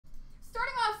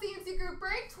Group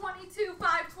break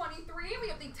 22-5-23. We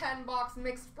have the 10-box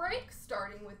mixed break,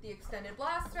 starting with the extended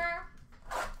blaster.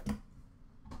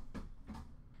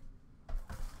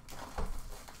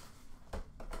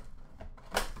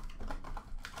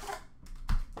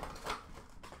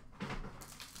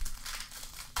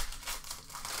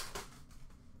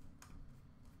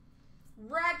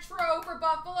 Retro for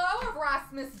Buffalo of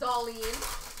Rasmus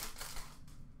Dahlin.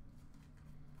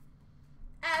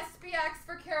 SPX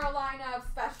for Carolina of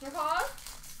Sveshnikov.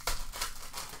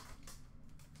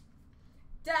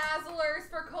 Dazzlers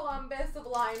for Columbus of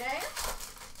Line.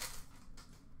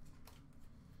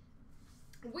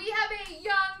 We have a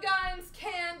Young Guns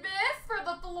canvas for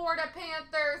the Florida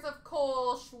Panthers of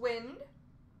Cole Schwind.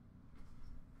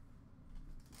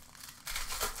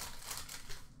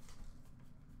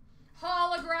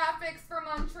 Holographics for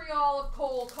Montreal of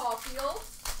Cole Caulfield.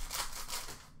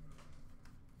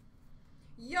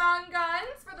 Young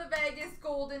Guns for the Vegas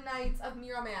Golden Knights of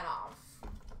Miromanov.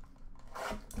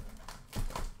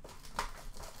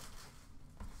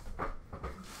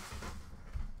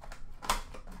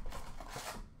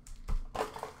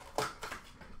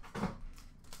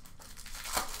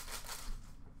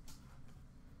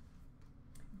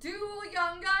 Dual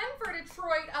Young Gun for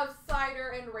Detroit of Sider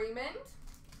and Raymond.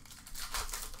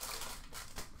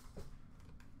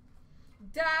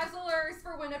 Dazzlers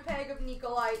for Winnipeg of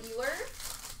Nikolai Ehlers.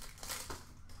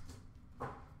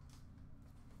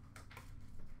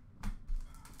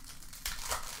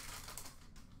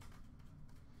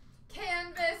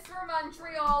 Canvas for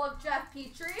Montreal of Jeff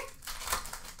Petrie.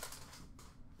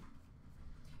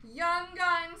 Young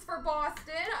Guns for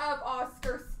Boston of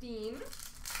Oscar Steen.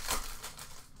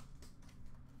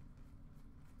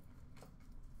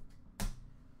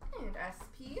 And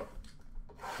SP.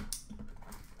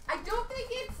 I don't think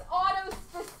it's auto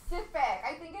specific.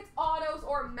 I think it's autos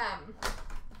or mem.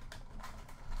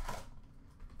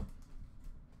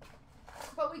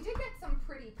 But we did get some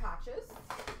pretty patches.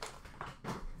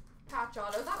 Patch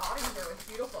autos. That auto here was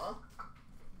beautiful.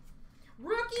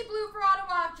 Rookie blue for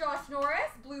Ottawa of Josh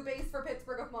Norris. Blue base for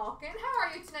Pittsburgh of Malkin. How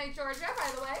are you tonight, Georgia,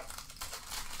 by the way?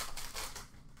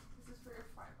 This is for your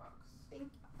 $5.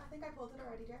 I think I pulled it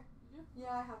already, Jay.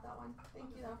 Yeah, I have that one.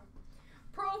 Thank you, though.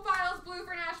 Profiles blue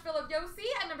for Nashville of Yossi.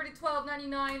 At number to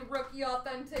 12.99, rookie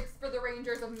authentics for the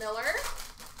Rangers of Miller.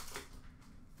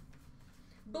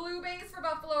 Blue base for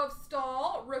Buffalo of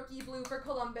Stahl. Rookie blue for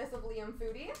Columbus of Liam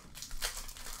Foudy.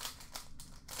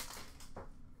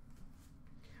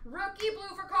 Rookie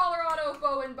blue for Colorado of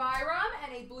Bowen Byram.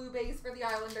 And a blue base for the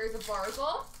Islanders of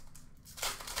Barzal.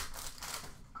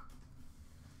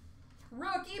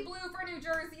 Rookie blue for New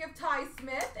Jersey of Ty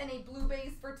Smith. And a blue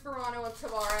base for Toronto of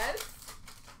Tavares.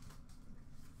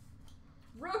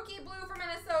 Rookie blue for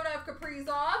Minnesota of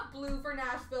Kaprizov. Blue for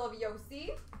Nashville of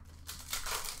Yossi.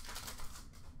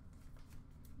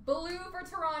 Blue for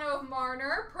Toronto of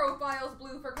Marner. Profiles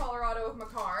blue for Colorado of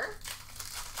Makar.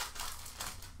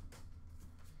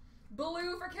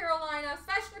 Blue for Carolina of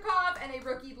Sveshnikov. And a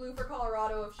rookie blue for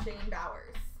Colorado of Shane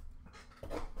Bowers.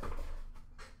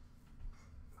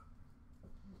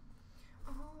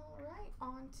 All right,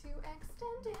 on to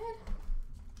extended.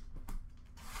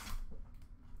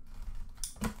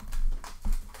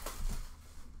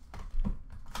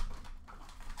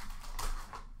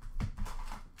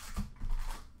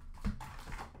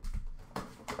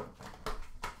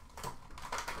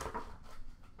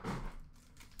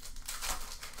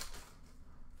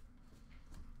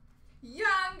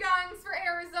 Young Guns for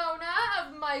Arizona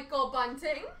of Michael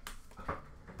Bunting.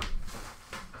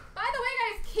 By the way,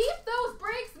 guys, keep those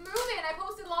breaks moving. I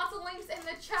posted lots of links in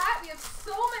the chat. We have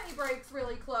so many breaks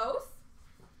really close.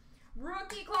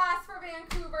 Rookie class for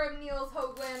Vancouver of Niels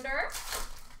Höglander.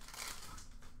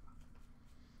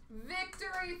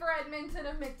 Victory for Edmonton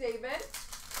of McDavid.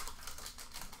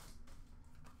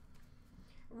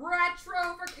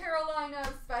 Retro for Carolina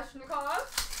of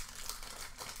Sveshnikov.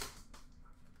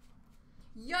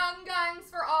 Young Guns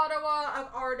for Ottawa of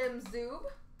Artem Zub.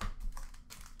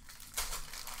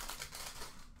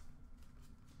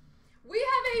 We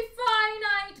have a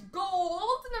finite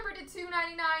gold, number to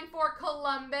 299 for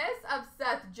Columbus of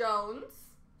Seth Jones.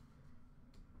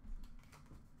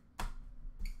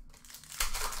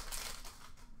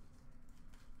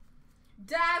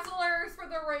 Dazzlers for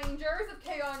the Rangers of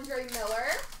K'Andre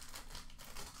Miller.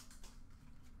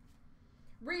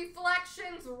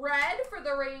 Reflections red for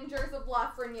the Rangers of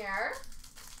Lafreniere.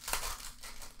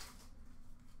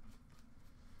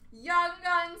 Young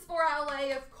Guns for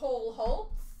LA of Cole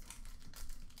Holtz.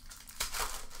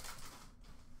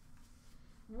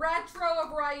 Retro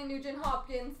of Ryan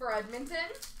Nugent-Hopkins for Edmonton.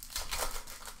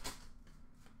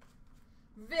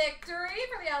 Victory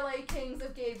for the LA Kings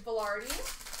of Gabe Vilardi.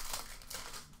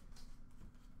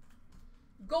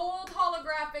 Gold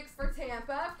holographics for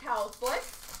Tampa of Cal Flick.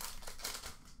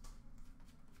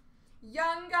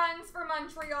 Young Guns for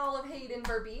Montreal of Hayden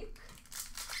Verbeek.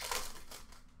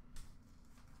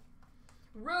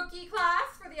 Rookie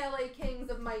class for the LA Kings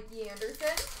of Mikey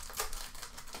Anderson.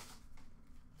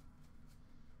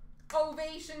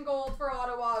 Ovation gold for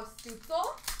Ottawa of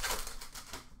Stutzel.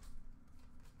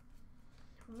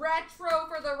 Retro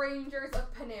for the Rangers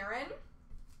of Panarin.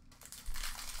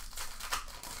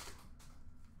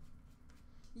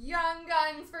 Young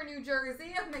Guns for New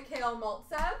Jersey of Mikhail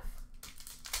Maltsev.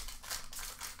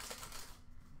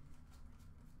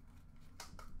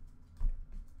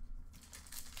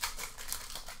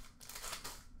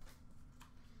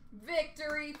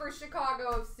 Victory for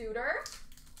Chicago of Suter.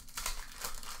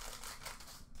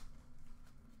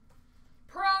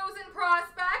 Pros and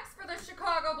Prospects for the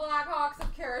Chicago Blackhawks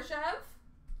of Karashev.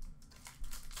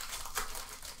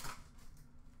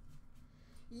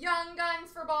 Young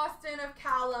Guns for Boston of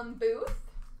Callum Booth.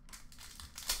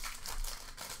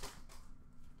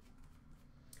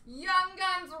 Young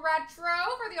Guns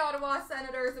Retro for the Ottawa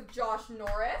Senators of Josh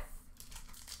Norris.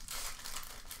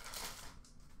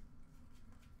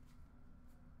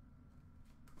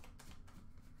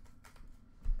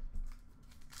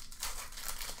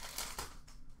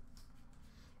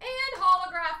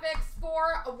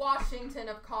 For Washington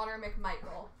of Connor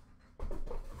McMichael.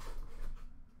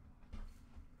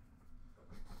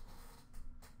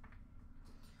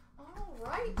 All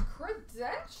right,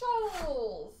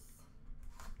 credentials.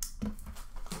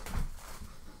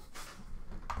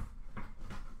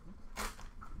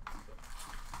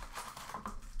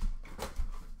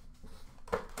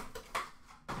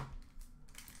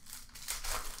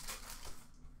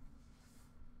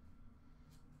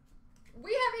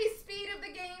 We have a speed of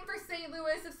the game for St.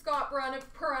 Louis of Scott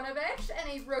Perunovich and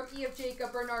a rookie of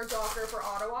Jacob Bernard-Docker for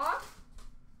Ottawa.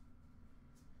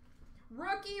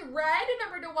 Rookie red,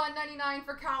 number to 199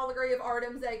 for Calgary of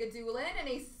Artem Zagadulin and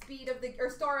a speed of the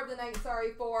star of the night,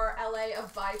 sorry, for LA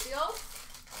of Byfield.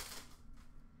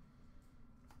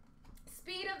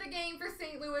 Speed of the game for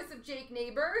St. Louis of Jake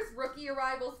Neighbors. Rookie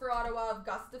arrivals for Ottawa of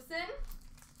Gustafson.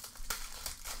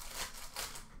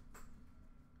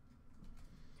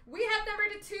 We have number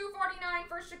to 249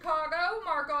 for Chicago,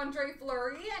 Marc-Andre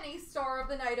Fleury, and a star of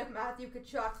the night of Matthew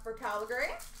Tkachuk for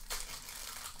Calgary.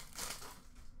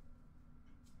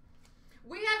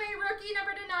 We have a rookie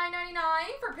number to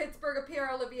 999 for Pittsburgh of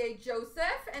Pierre-Olivier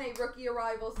Joseph, and a rookie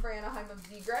arrivals for Anaheim of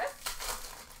Zegras.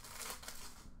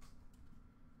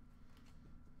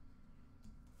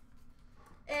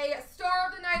 A star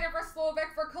of the night of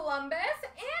Roslovic for Columbus,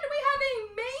 and we have a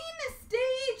main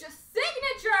stage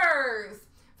signatures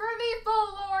for the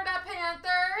Florida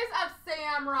Panthers of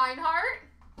Sam Reinhart.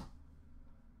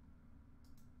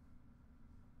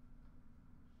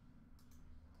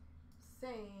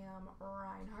 Sam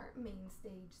Reinhart, main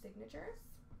stage signatures.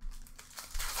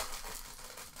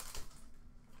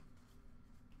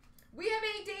 We have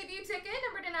a debut ticket,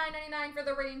 number to 999 for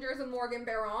the Rangers of Morgan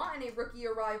Barron, and a rookie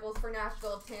arrivals for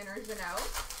Nashville of Tanner Jeannot.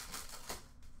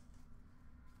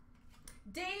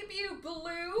 Debut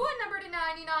blue, number to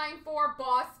 99 for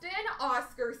Boston,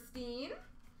 Oscar Steen.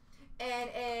 And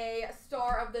a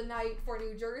star of the night for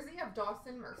New Jersey of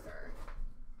Dawson Mercer.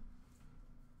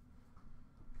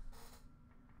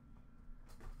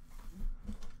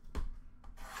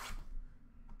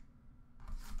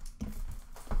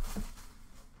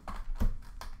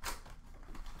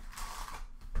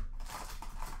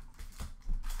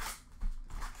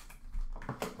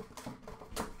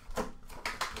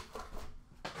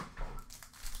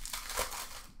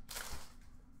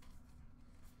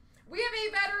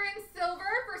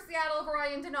 Seattle of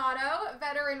Ryan Donato,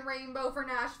 veteran rainbow for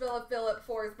Nashville of Philip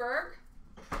Forsberg.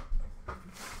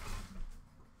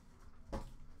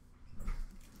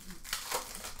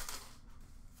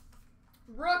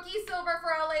 Rookie silver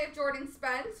for LA of Jordan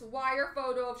Spence, wire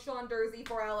photo of Sean Durzi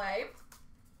for LA.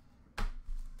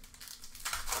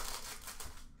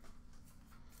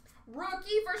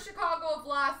 Rookie for Chicago of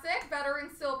Vlasic, veteran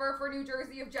silver for New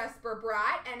Jersey of Jesper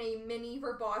Bratt, and a mini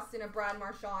for Boston of Brad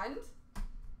Marchand.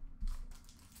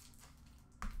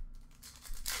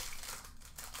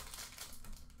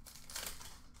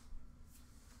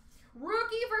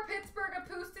 Rookie for Pittsburgh of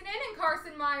Puustinen and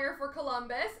Carson Meyer for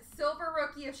Columbus. Silver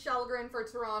rookie of Shelgren for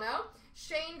Toronto.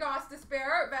 Shane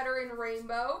Gostisbehere, veteran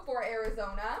rainbow for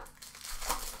Arizona.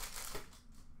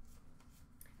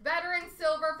 Veteran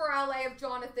silver for LA of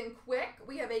Jonathan Quick.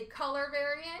 We have a color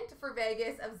variant for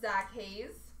Vegas of Zach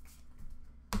Hayes.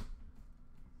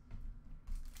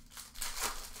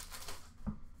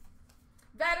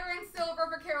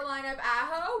 Carolina of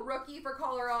Aho. Rookie for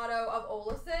Colorado of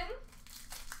Olesen.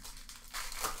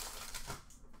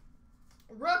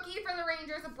 Rookie for the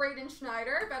Rangers of Braden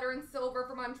Schneider. Veteran silver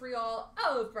for Montreal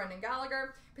of Brendan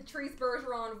Gallagher. Patrice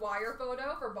Bergeron wire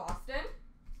photo for Boston.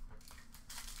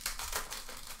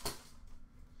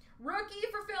 Rookie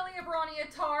for Philly of Ronnie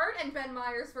Attard and Ben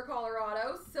Myers for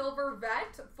Colorado. Silver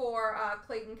vet for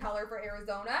Clayton Keller for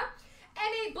Arizona.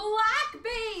 And a black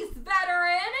base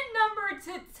veteran, number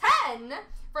 /10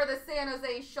 for the San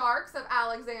Jose Sharks of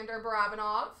Alexander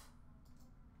Barabanov.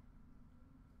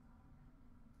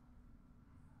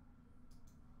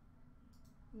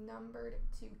 Numbered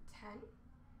 /10.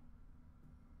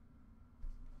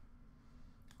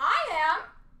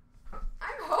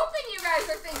 I'm hoping you guys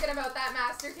are thinking about that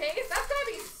master case. That's going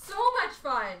to be so much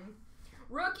fun.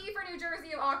 Rookie for New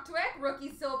Jersey of Oktwick.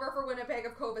 Rookie silver for Winnipeg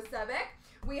of Kovacevic.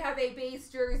 We have a base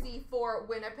jersey for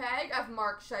Winnipeg of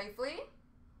Mark Scheifele.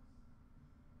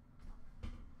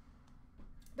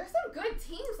 There's some good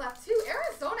teams left too.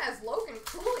 Arizona has Logan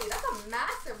Cooley. That's a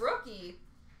massive rookie.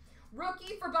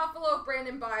 Rookie for Buffalo of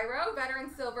Brandon Byro. Veteran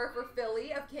silver for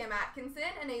Philly of Cam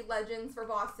Atkinson. And a Legends for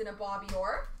Boston of Bobby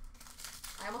Orr.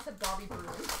 I almost said Bobby Bruin.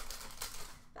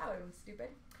 That would have been stupid.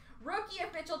 Rookie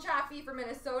of Mitchell Chaffee for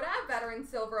Minnesota. Veteran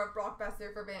silver of Brock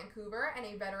Besser for Vancouver. And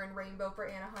a veteran rainbow for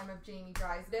Anaheim of Jamie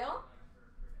Drysdale.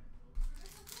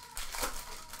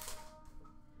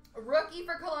 Rookie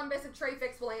for Columbus of Trey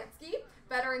Fix-Wolansky.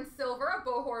 Veteran silver of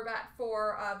Bo Horvat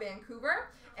for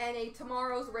Vancouver. And a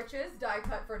Tomorrow's Riches die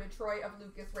cut for Detroit of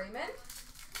Lucas Raymond.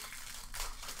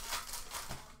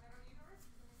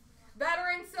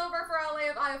 Veteran silver for LA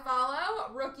of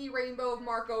Iafallo. Rookie rainbow of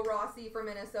Marco Rossi for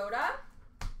Minnesota.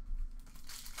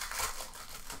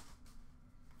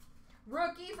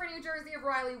 Rookie for New Jersey of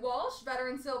Riley Walsh.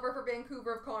 Veteran silver for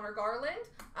Vancouver of Connor Garland.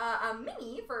 A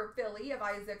mini for Philly of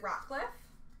Isaac Ratcliffe.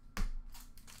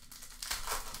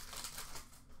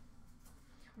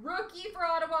 Rookie for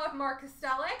Ottawa of Mark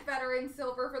Kostelic. Veteran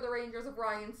silver for the Rangers of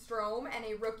Ryan Strome. And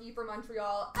a rookie for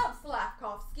Montreal of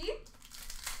Slavkovsky.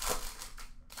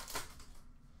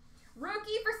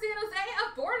 Rookie for San Jose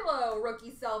of Bordelot.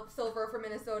 Rookie silver for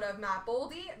Minnesota of Matt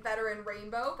Boldy. Veteran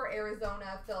rainbow for Arizona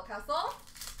of Phil Kessel.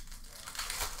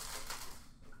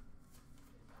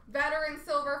 Veteran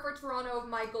silver for Toronto of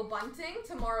Michael Bunting.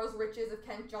 Tomorrow's Riches of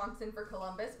Kent Johnson for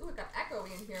Columbus. Ooh, it got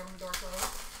echoey in here when the door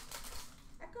closed.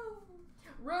 Echo.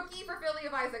 Rookie for Philly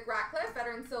of Isaac Ratcliffe.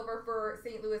 Veteran silver for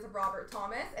St. Louis of Robert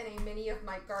Thomas. And a mini of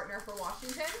Mike Gartner for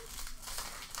Washington.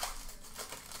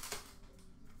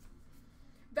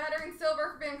 Veteran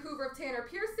silver for Vancouver of Tanner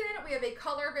Pearson. We have a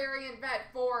color variant vet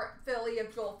for Philly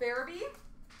of Joel Farabee.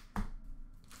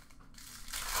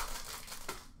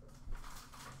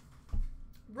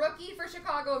 Rookie for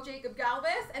Chicago of Jacob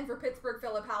Galvis. And for Pittsburgh,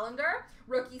 Philip Hallander.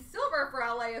 Rookie silver for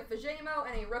LA of Fajemo.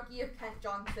 And a rookie of Kent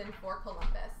Johnson for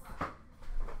Columbus.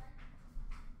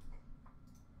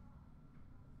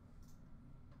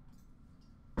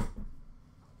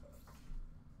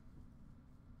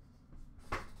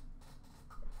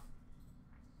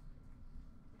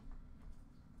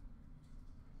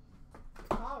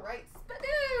 All right,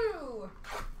 Spadoo!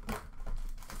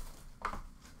 I'm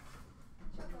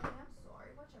sorry.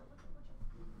 Watch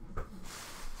out.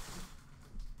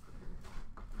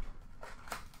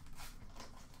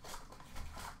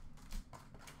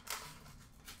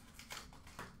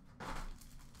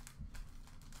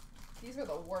 These are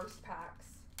the worst packs.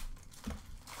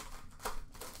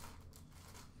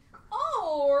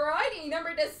 Alrighty,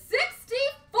 number to 64.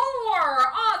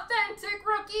 Authentic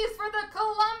rookies for the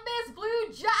Columbus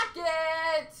Blue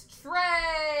Jackets.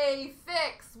 Trey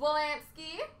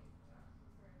Fix-Wolansky.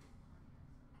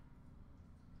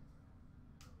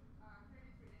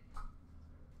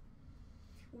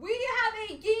 We have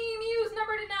a game used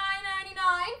number to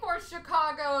 999 for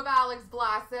Chicago of Alex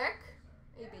Vlasic.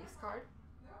 A base card.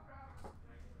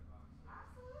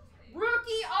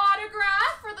 Rookie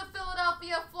autograph for the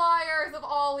Philadelphia Flyers of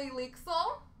Ollie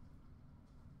Leaksell.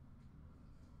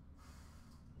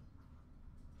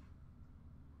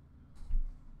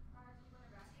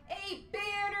 A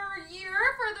banner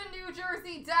year for the New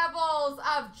Jersey Devils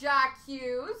of Jack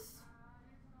Hughes.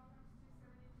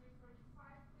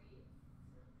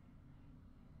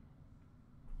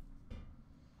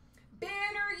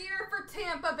 Banner year for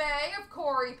Tampa Bay of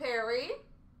Corey Perry.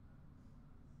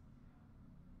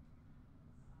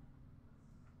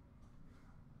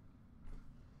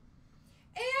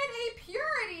 And a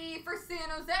purity for San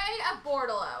Jose of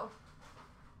Bordelot.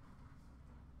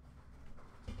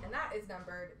 And that is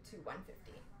numbered to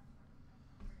 150.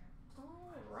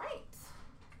 All right.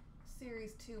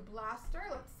 Series 2 Blaster.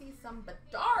 Let's see some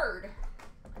Bedard.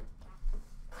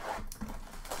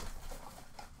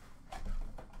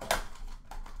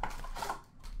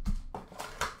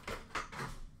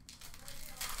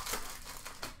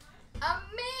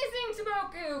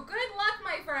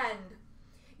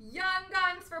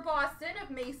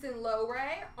 Mason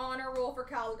Lowray. Honor roll for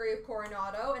Calgary of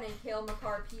Coronado. And a Cale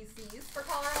Makar PCs for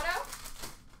Colorado.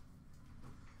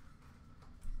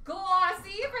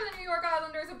 Glossy for the New York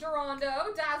Islanders of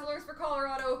Toronto. Dazzlers for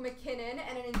Colorado of McKinnon.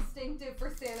 And an Instinctive for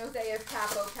San Jose of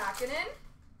Capo Kakinen.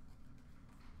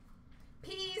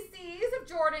 PCs of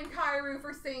Jordan Kyrou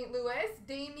for St. Louis.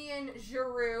 Damien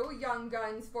Giroux, Young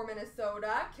Guns for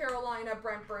Minnesota. Carolina,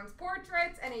 Brent Burns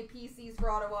Portraits. And a PCs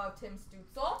for Ottawa of Tim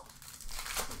Stützle.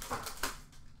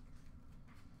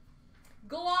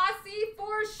 Glossy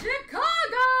for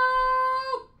Chicago,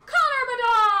 Connor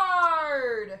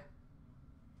Bedard.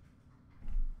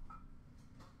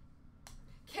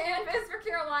 Canvas for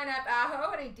Carolina of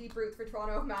Aho. And a Deep Roots for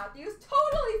Toronto of Matthews.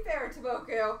 Totally fair,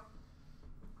 Taboku.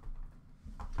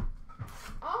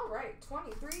 All right,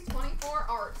 23-24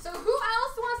 art. So who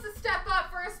else wants to step up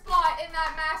for a spot in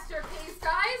that masterpiece,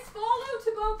 guys? Follow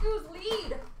Taboku's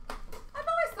lead. I've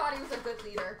always thought he was a good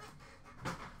leader.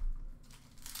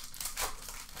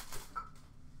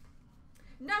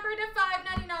 Number to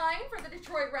 599 for the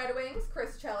Detroit Red Wings,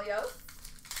 Chris Chelios.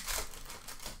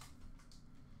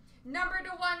 Number to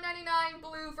 199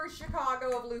 blue for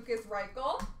Chicago of Lucas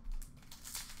Reichel.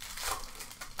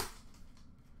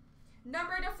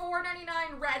 Number to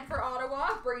 499 red for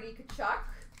Ottawa, Brady Tkachuk.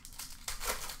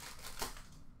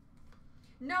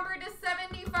 Number to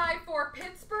 75 for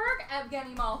Pittsburgh,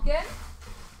 Evgeny Malkin.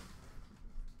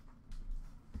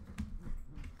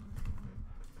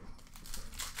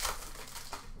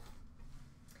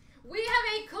 We have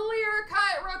a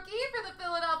clear-cut rookie for the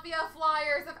Philadelphia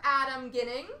Flyers of Adam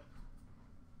Ginning.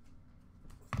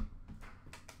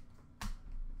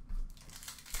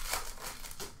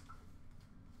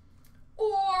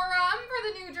 Orem for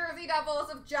the New Jersey Devils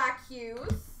of Jack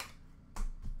Hughes.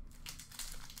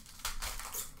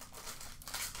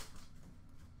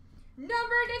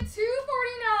 Number to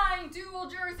 249, dual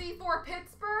jersey for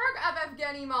Pittsburgh of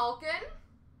Evgeny Malkin.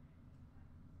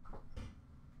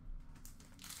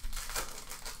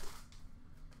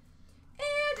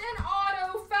 And an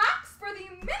auto fax for the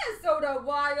Minnesota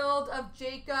Wild of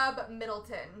Jacob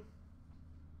Middleton.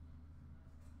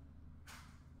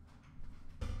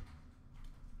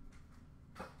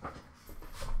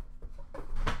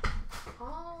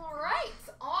 All right,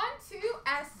 on to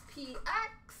SPX.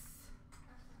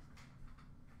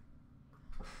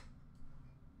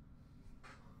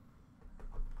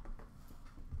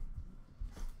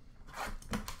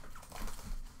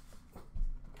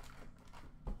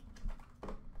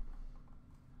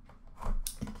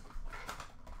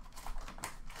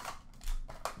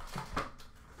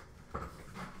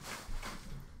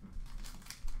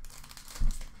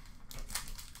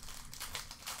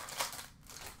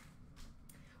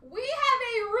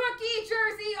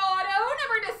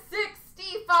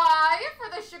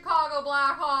 Chicago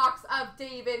Blackhawks of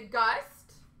David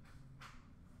Gust.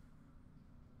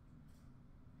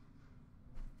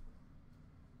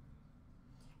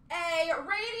 A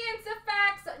Radiance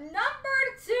Effects number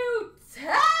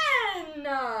 210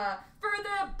 for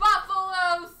the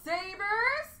Buffalo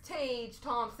Sabres, Tage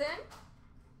Thompson.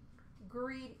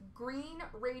 Green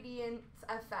Radiance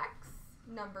Effects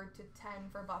number 210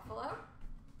 for Buffalo.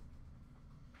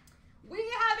 We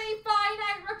have a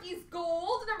finite rookies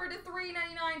gold, number to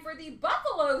 399 for the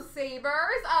Buffalo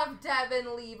Sabres of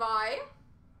Devin Levi.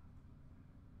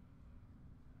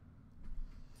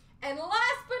 And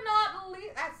last but not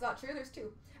least, that's not true, there's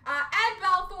two. Ed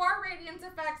Belfour, Radiance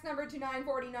Effects, number to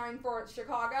 949 for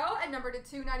Chicago, and number to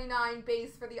 299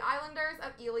 base for the Islanders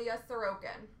of Ilya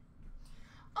Sorokin.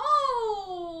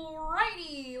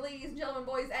 Alrighty, ladies and gentlemen,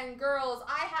 boys and girls,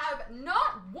 I have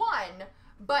not one,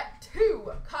 but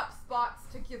 2 cup spots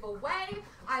to give away.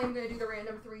 I'm going to do the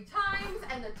random 3 times,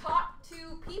 and the top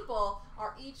 2 people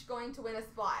are each going to win a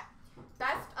spot.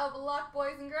 Best of luck,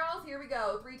 boys and girls. Here we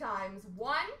go. 3 times.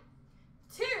 1,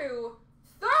 2,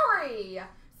 3.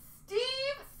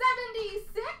 Steve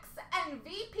 76 and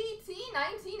VPT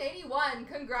 1981.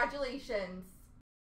 Congratulations.